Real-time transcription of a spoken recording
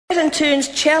That in turn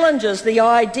challenges the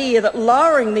idea that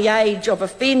lowering the age of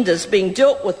offenders being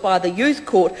dealt with by the youth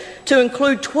court to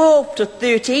include 12 to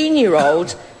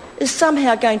 13-year-olds is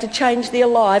somehow going to change their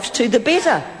lives to the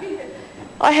better.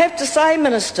 I have to say,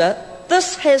 Minister,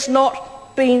 this has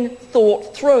not been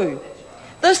thought through.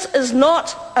 This is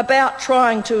not about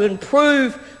trying to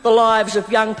improve the lives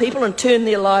of young people and turn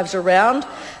their lives around.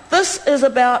 This is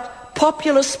about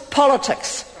populist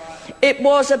politics. It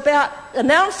was about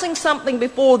announcing something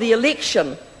before the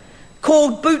election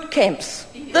called boot camps.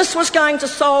 This was going to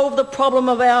solve the problem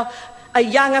of our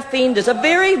young offenders, a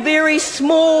very, very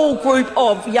small group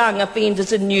of young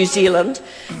offenders in New Zealand.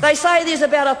 They say there's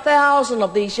about 1,000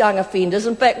 of these young offenders.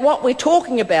 In fact, what we're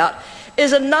talking about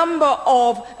is a number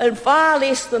of, and far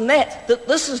less than that,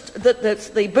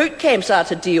 that the boot camps are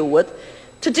to deal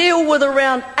with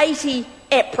around 80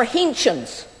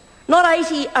 apprehensions.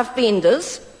 Not 80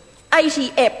 offenders,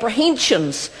 80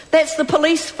 apprehensions. That's the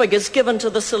police figures given to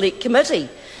the Select Committee.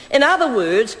 In other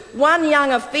words, one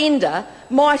young offender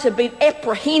might have been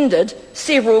apprehended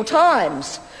several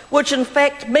times, which in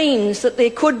fact means that there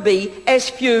could be as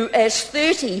few as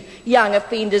 30 young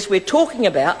offenders we're talking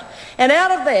about. And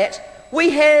out of that, we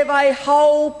have a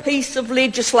whole piece of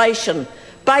legislation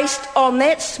based on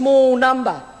that small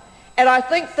number. And I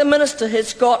think the Minister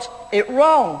has got it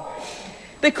wrong,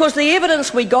 because the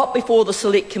evidence we got before the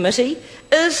Select Committee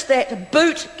is that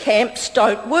boot camps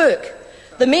don't work.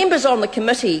 The members on the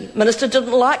committee, Minister,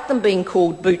 didn't like them being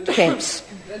called boot camps.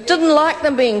 Didn't like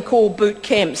them being called boot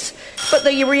camps. But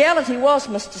the reality was,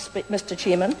 Mr.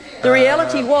 Chairman, the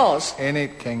reality was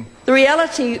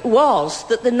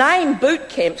that the name boot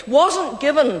camps wasn't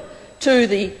given to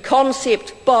the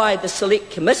concept by the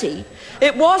Select Committee.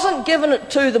 It wasn't given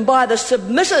to them by the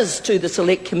submitters to the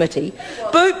Select Committee.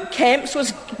 Boot camps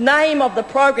was name of the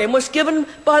program was given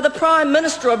by the Prime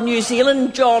Minister of New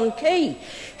Zealand, John Key.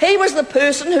 He was the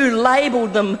person who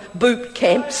labelled them boot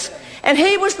camps, and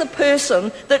he was the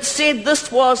person that said this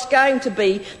was going to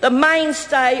be the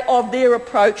mainstay of their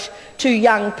approach to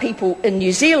young people in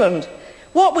New Zealand.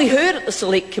 What we heard at the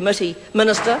Select Committee,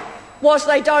 Minister, was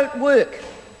they don't work.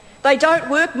 They don't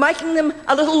work, making them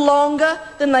a little longer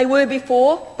than they were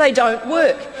before. They don't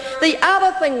work. The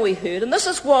other thing we heard, and this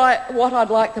is what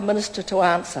I'd like the Minister to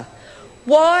answer,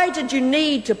 why did you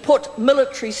need to put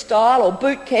military-style or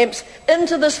boot camps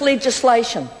into this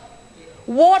legislation?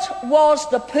 What was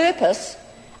the purpose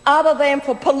other than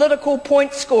for political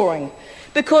point scoring?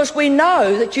 Because we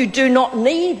know that you do not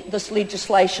need this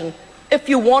legislation if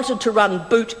you wanted to run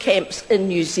boot camps in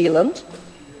New Zealand.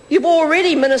 You've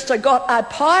already, Minister, got a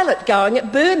pilot going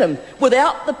at Burnham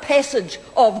without the passage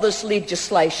of this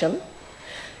legislation.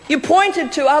 You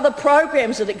pointed to other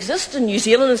programs that exist in New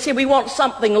Zealand and said we want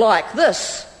something like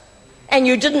this, and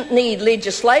you didn't need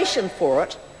legislation for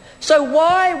it. So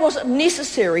why was it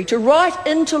necessary to write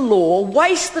into law,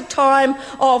 waste the time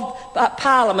of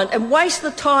Parliament and waste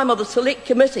the time of the Select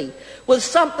Committee with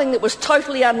something that was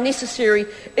totally unnecessary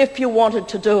if you wanted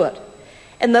to do it?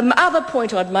 And the other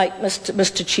point I'd make,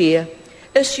 Mr. Chair,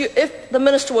 is if the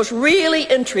Minister was really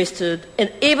interested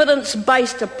in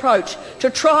evidence-based approach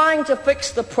to trying to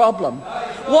fix the problem,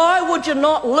 why would you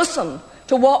not listen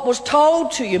to what was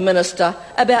told to you, Minister,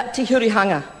 about Te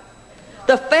Hurihanga?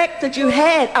 The fact that you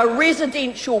had a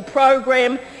residential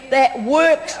program that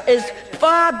works is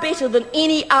far better than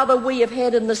any other we have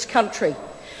had in this country.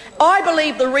 I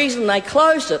believe the reason they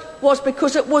closed it was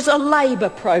because it was a Labour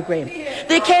program.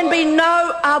 There can be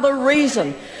no other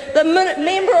reason. The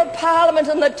Member of Parliament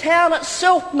in the town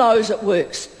itself knows it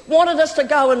works, wanted us to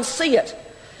go and see it.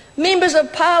 Members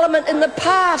of Parliament in the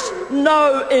past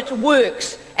know it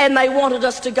works, and they wanted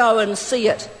us to go and see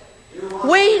it.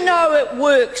 We know it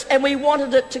works, and we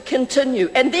wanted it to continue.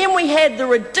 And then we had the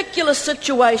ridiculous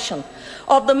situation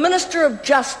of the Minister of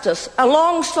Justice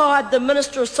alongside the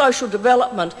Minister of Social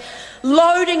Development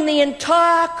loading the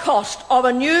entire cost of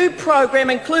a new program,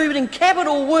 including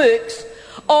capital works,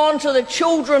 onto the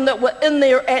children that were in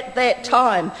there at that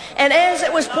time. And as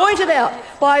it was pointed out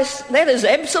by, that is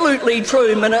absolutely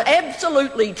true,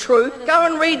 absolutely true. Go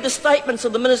and read the statements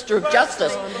of the Minister of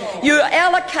Justice. You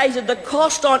allocated the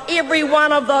cost on every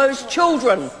one of those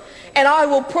children. And I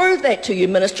will prove that to you,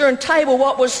 Minister, and table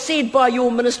what was said by your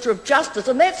Minister of Justice.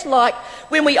 And that's like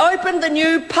when we opened the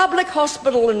new public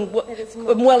hospital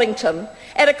in Wellington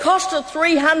at a cost of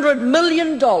 $300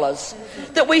 million,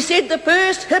 that we said the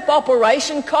first hip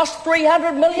operation cost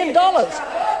 $300 million,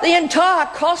 the entire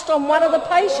cost on one of the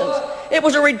patients. It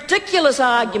was a ridiculous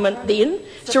argument then.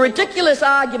 It's a ridiculous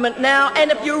argument now. And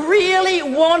if you really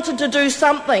wanted to do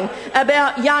something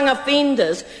about young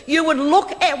offenders, you would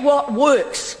look at what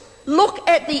works. Look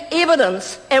at the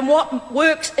evidence and what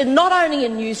works not only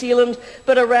in New Zealand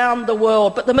but around the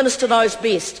world. But the Minister knows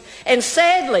best. And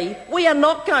sadly, we are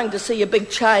not going to see a big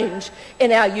change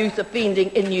in our youth offending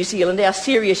in New Zealand, our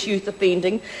serious youth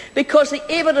offending, because the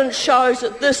evidence shows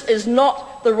that this is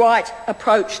not the right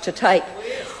approach to take.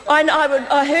 I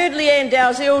heard Leanne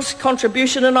Dalzell's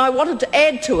contribution, and I wanted to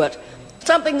add to it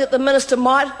something that the Minister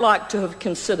might like to have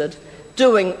considered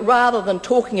doing rather than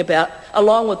talking about,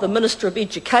 along with the Minister of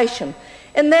Education,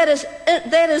 and that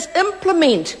is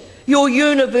implement your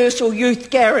universal youth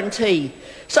guarantee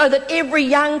so that every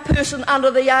young person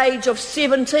under the age of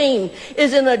 17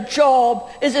 is in a job,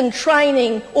 is in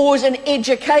training or is in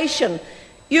education.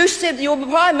 You said, your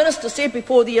Prime Minister said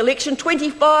before the election,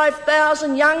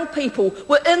 25,000 young people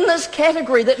were in this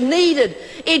category that needed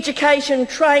education,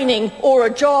 training or a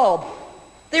job.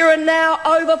 There are now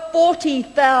over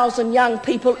 40,000 young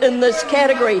people in this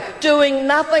category doing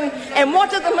nothing. And what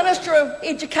did the Minister of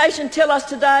Education tell us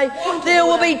today? There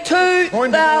will be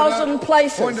 2,000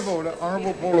 places. Point of order.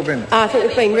 Honourable Paula Bennett. I think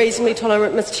we've been reasonably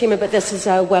tolerant, Mr Chairman, but this is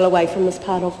well away from this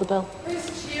part of the bill.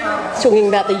 It's talking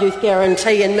about the youth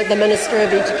guarantee and the Minister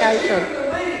of Education.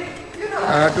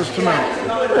 Just a minute.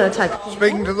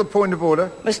 Speaking to the point of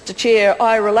order. Mr Chair,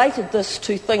 I related this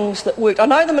to things that worked. I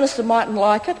know the Minister mightn't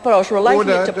like it, but I was relating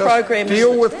it to programs...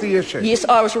 Deal with the issue. Yes,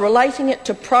 I was relating it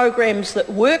to programs that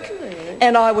work,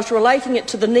 and I was relating it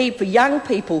to the need for young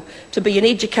people to be in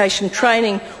education,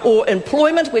 training or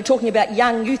employment. We're talking about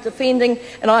young youth offending,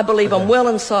 and I believe I'm well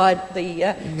inside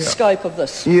the scope of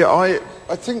this. Yeah,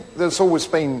 I think there's always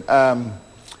been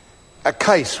a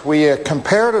case where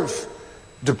comparative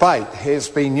debate has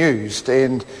been used,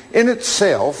 and in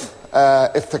itself,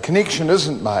 if the connection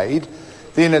isn't made,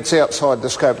 then it's outside the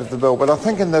scope of the bill. But I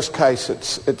think in this case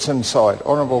it's inside.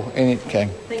 Honourable Annette King.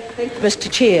 Thank you,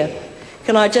 Mr Chair.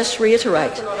 Can I just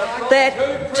reiterate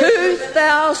that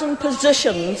 2,000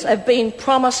 positions have been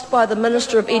promised by the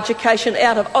Minister of Education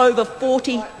out of over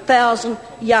 40,000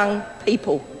 young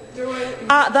people.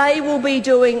 They will be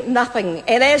doing nothing,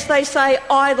 and as they say,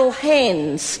 idle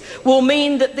hands will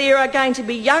mean that there are going to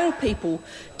be young people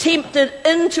tempted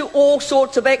into all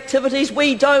sorts of activities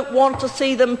we don't want to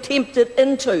see them tempted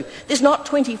into. There's not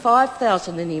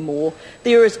 25,000 anymore,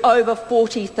 there is over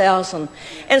 40,000.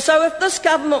 And so if this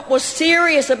government was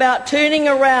serious about turning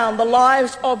around the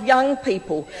lives of young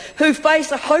people who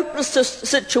face a hopeless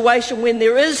situation when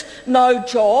there is no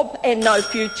job and no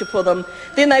future for them,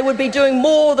 then they would be doing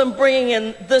more than bringing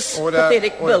in this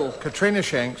pathetic bill. Katrina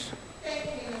Shanks.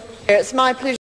 It's my pleasure.